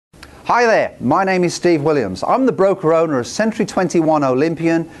Hi there, my name is Steve Williams. I'm the broker owner of Century 21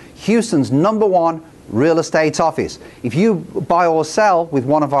 Olympian, Houston's #1 real estate office. If you buy or sell with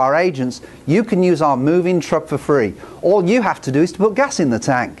one of our agents, you can use our moving truck for free. All you have to do is to put gas in the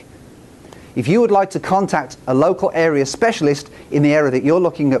tank. If you would like to contact a local area specialist in the area that you're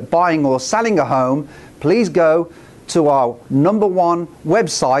looking at buying or selling a home, please go to our #1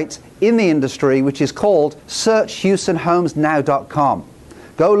 website in the industry, which is called searchhoustonhomesnow.com.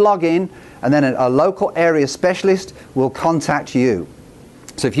 Go log in, and then a local area specialist will contact you.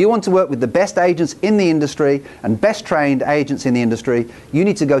 So if you want to work with the best agents in the industry and best trained agents in the industry, you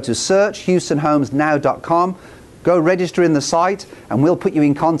need to go to searchhoustonhomesnow.com, go register in the site, and we'll put you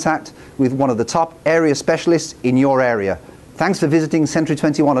in contact with one of the top area specialists in your area. Thanks for visiting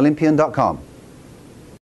century21olympian.com.